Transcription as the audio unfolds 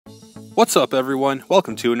What's up everyone,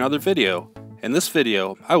 welcome to another video. In this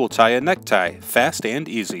video, I will tie a necktie fast and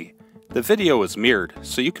easy. The video is mirrored,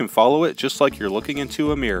 so you can follow it just like you're looking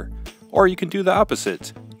into a mirror. Or you can do the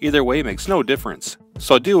opposite. Either way makes no difference,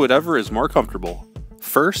 so do whatever is more comfortable.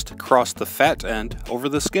 First, cross the fat end over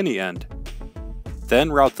the skinny end.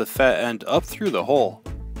 Then route the fat end up through the hole,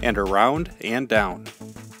 and around and down.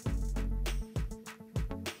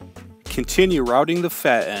 Continue routing the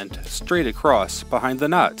fat end straight across behind the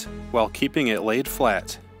knot while keeping it laid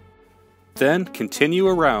flat. Then continue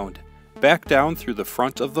around, back down through the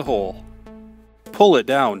front of the hole. Pull it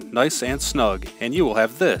down nice and snug and you will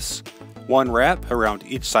have this, one wrap around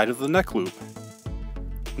each side of the neck loop.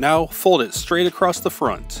 Now fold it straight across the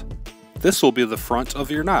front. This will be the front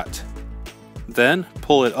of your knot. Then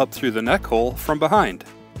pull it up through the neck hole from behind.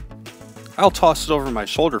 I'll toss it over my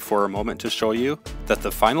shoulder for a moment to show you that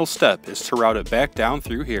the final step is to route it back down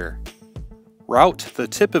through here. Route the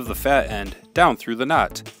tip of the fat end down through the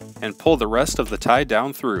knot and pull the rest of the tie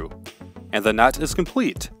down through, and the knot is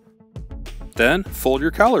complete. Then fold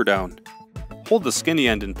your collar down. Hold the skinny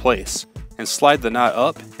end in place and slide the knot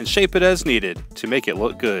up and shape it as needed to make it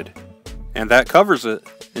look good. And that covers it.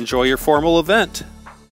 Enjoy your formal event!